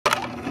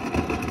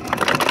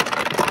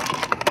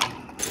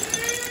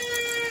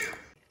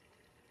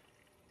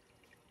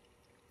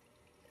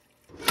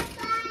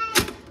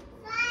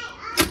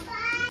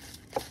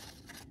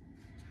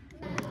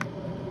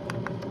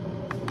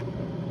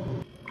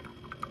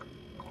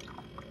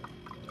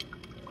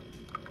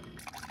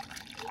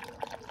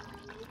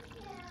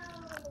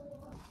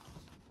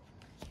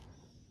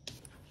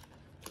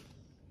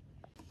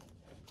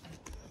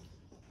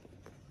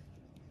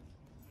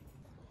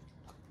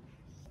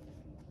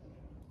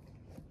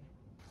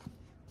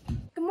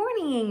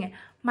morning.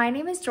 My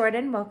name is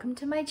Jordan. Welcome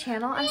to my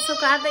channel. I'm so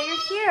glad that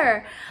you're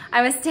here.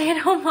 I'm a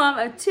stay-at-home mom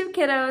of 2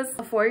 kiddos,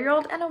 a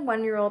 4-year-old and a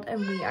 1-year-old, and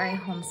we are a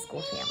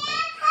homeschool family.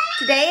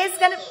 Today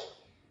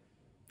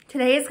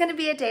is gonna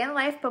be a day in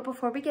life, but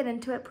before we get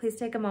into it, please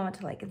take a moment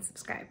to like and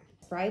subscribe.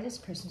 Bright as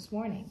Christmas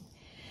morning.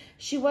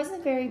 She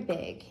wasn't very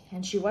big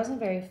and she wasn't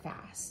very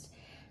fast,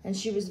 and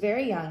she was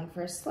very young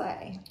for a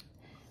sleigh.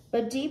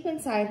 But deep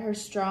inside her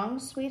strong,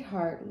 sweet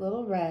heart,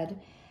 Little Red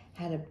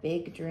had a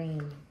big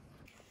dream.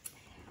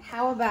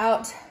 How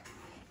about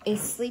a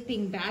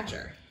sleeping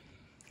badger?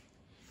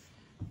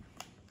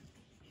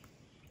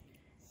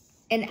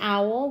 An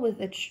owl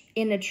with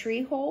in a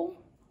tree hole?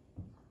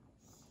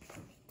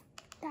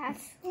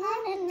 That's one,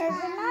 and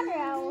there's another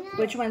owl.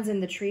 Which one's in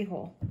the tree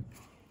hole?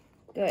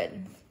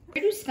 Good.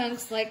 Where do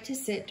skunks like to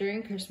sit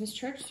during Christmas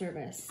church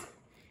service?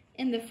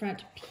 In the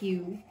front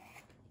pew.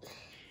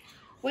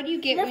 What do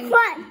you get when... The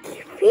front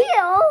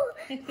pew?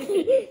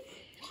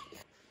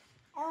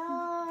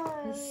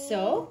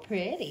 So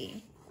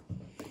pretty.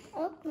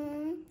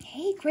 Okay.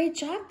 Hey, great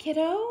job,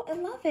 kiddo. I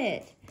love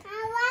it.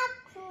 I love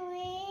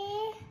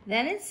it.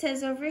 Then it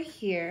says over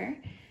here,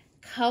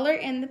 color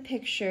in the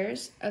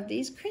pictures of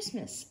these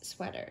Christmas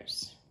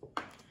sweaters.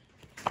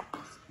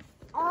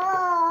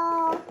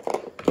 Oh,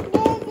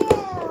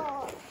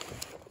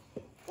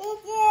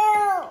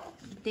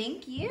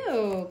 Thank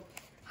you.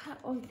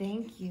 Oh,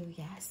 thank you.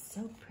 Yes,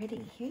 so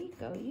pretty. Here you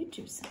go. You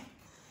do some.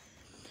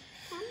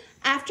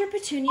 After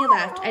Petunia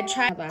left, I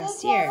tried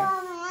last year.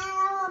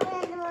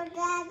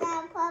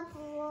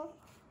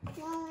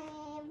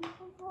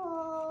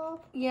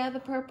 Yeah, the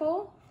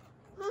purple?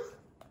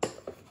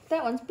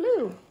 That one's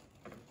blue.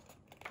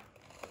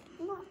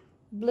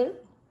 Blue?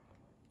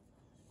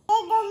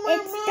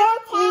 It's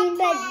dark green,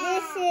 but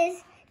this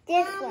is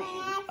different.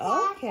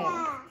 Okay.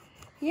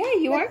 Yeah,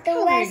 you are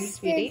coloring,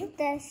 sweetie. Is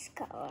this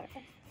color.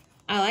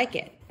 I like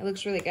it. It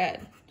looks really good.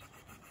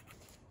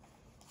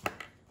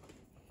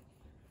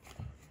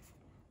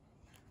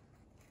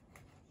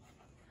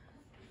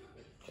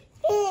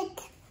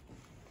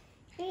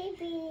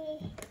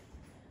 Baby.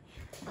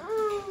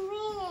 Oh,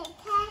 really?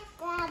 Catch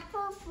that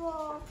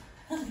purple.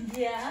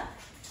 Yeah?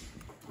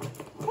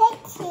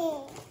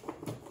 Picture.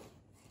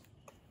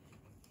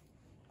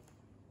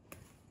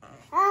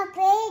 Oh,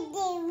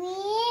 baby.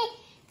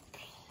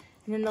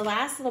 And then the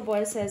last little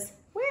boy says,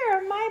 "Where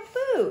are my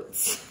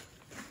boots?"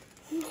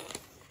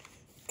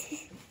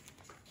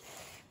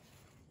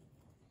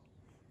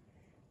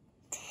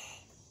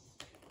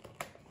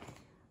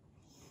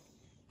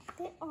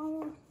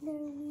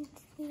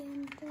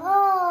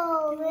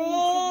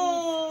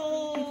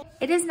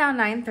 It is now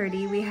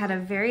 9:30. We had a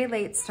very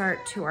late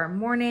start to our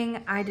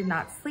morning. I did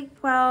not sleep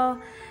well.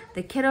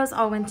 The kiddos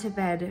all went to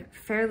bed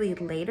fairly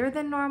later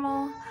than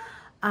normal.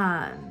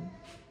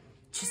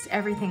 Just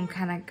everything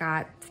kind of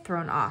got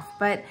thrown off,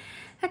 but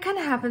that kind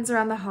of happens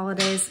around the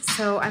holidays,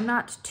 so I'm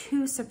not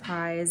too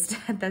surprised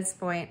at this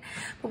point.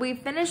 But we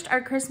finished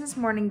our Christmas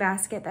morning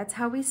basket. That's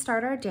how we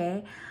start our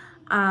day.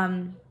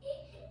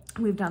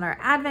 We've done our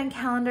advent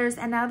calendars,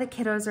 and now the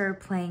kiddos are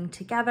playing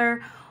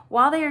together.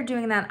 While they are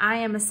doing that, I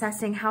am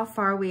assessing how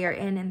far we are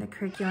in the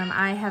curriculum.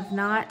 I have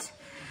not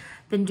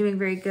been doing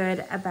very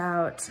good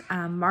about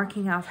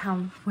marking off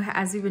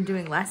as we've been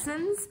doing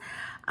lessons.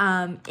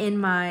 In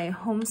my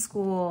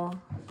homeschool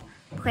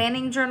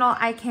planning journal,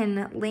 I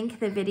can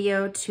link the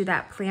video to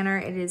that planner.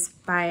 It is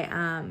by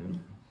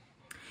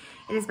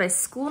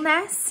School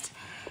Nest,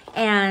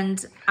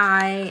 and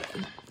I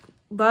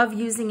love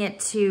using it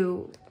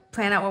to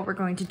plan out what we're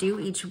going to do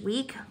each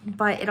week,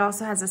 but it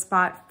also has a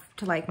spot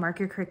to like mark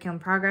your curriculum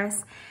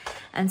progress.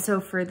 And so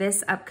for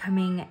this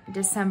upcoming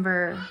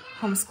December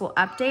homeschool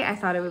update, I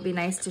thought it would be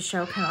nice to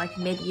show kind of like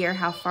mid-year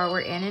how far we're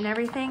in and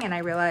everything, and I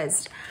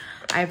realized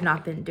I have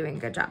not been doing a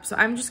good job. So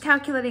I'm just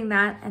calculating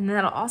that, and then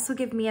that'll also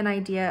give me an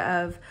idea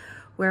of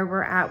where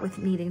we're at with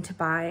needing to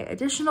buy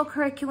additional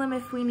curriculum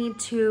if we need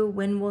to,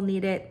 when we'll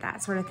need it,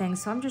 that sort of thing.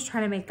 So I'm just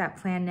trying to make that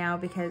plan now,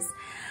 because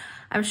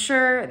I'm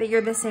sure that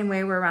you're the same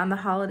way, where around the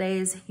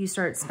holidays, you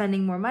start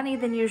spending more money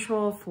than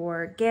usual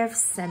for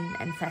gifts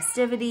and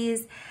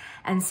festivities.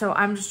 And so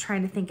I'm just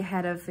trying to think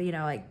ahead of, you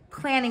know, like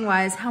planning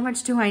wise, how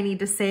much do I need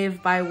to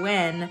save by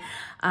when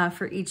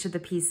for each of the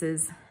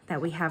pieces that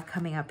we have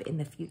coming up in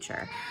the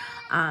future.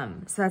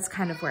 So that's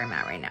kind of where I'm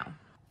at right now.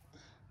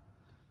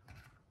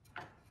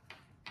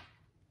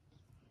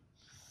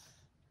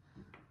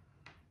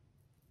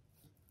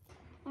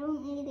 I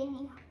don't need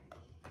any.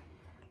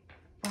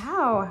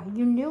 Wow,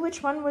 you knew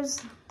which one was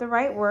the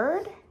right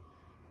word?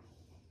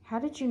 How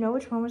did you know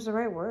which one was the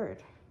right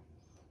word?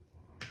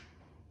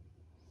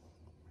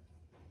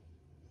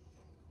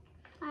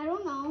 I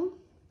don't know.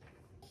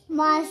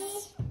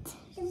 Mustache.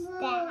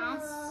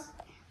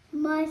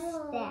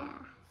 Mustache.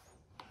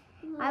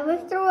 I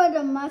would throw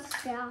a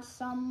mustache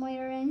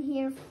somewhere in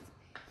here.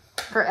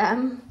 For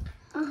M?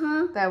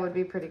 Uh-huh. That would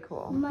be pretty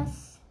cool.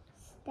 Mustache.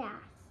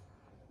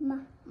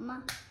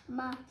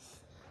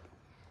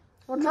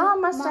 Well, draw a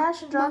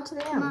mustache and draw it to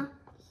the M.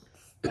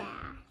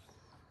 Mustache.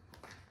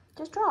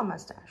 Just draw a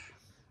mustache.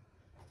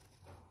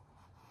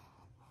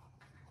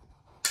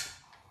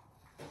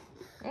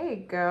 There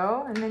you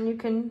go. And then you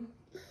can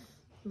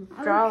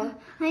draw.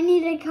 I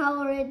need to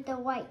color it the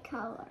white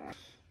color.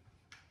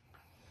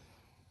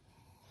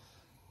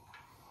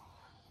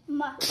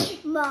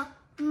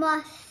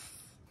 Mustache.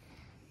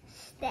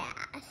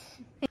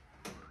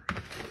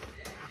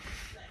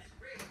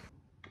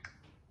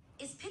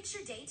 Is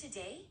picture day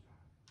today?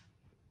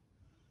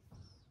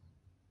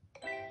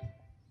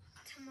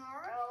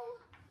 Tomorrow?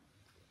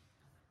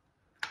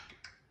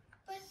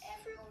 But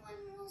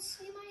everyone will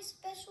see my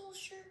special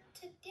shirt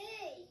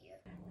today.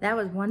 That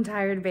was one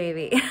tired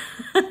baby.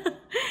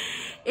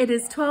 It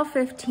is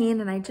 12:15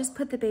 and I just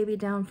put the baby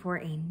down for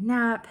a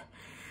nap.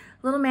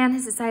 Little man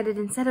has decided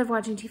instead of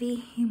watching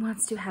TV, he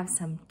wants to have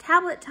some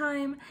tablet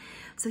time.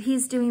 So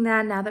he's doing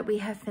that now that we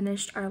have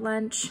finished our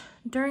lunch.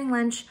 During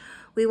lunch,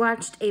 we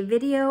watched a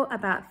video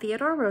about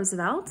Theodore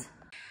Roosevelt.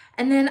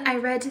 And then I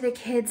read to the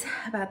kids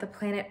about the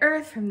planet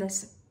Earth from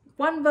this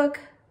one book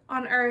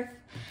on Earth.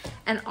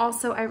 And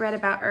also I read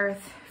about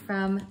Earth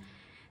from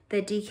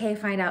the DK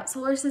Find Out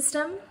Solar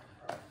System.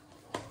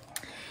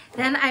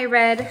 Then I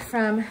read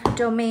from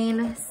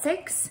Domain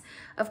 6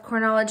 of Core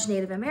Knowledge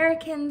Native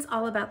Americans,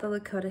 all about the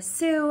Lakota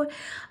Sioux.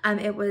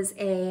 It was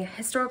a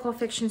historical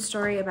fiction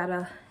story about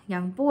a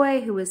young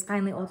boy who was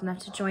finally old enough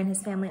to join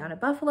his family on a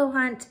buffalo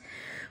hunt,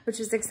 which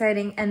was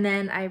exciting. And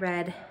then I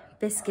read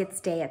Biscuits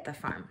Day at the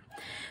Farm.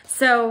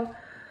 So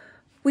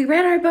we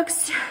read our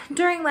books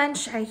during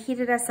lunch. I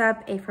heated us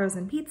up a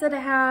frozen pizza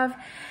to have.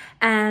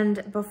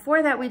 And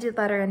before that, we did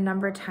letter and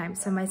number time.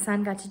 So my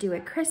son got to do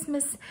a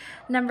Christmas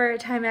number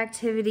time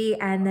activity,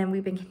 and then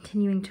we've been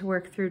continuing to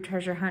work through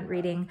treasure hunt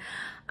reading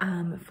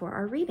for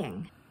our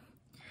reading.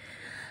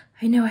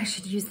 I know I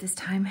should use this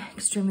time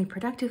extremely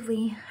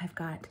productively. I've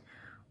got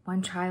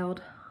one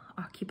child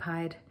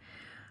occupied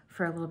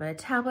for a little bit of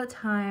tablet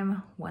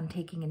time, one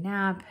taking a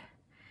nap,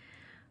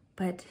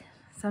 but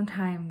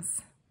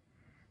sometimes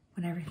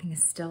when everything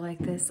is still like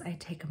this, I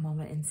take a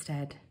moment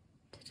instead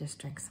to just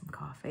drink some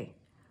coffee.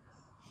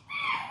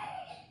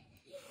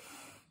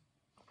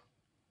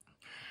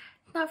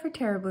 Not for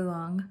terribly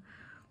long,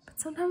 but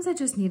sometimes I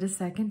just need a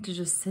second to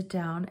just sit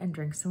down and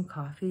drink some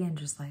coffee and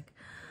just like,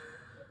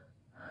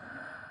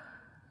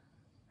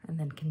 and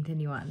then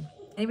continue on.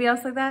 Anybody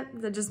else like that?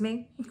 Is that just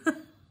me?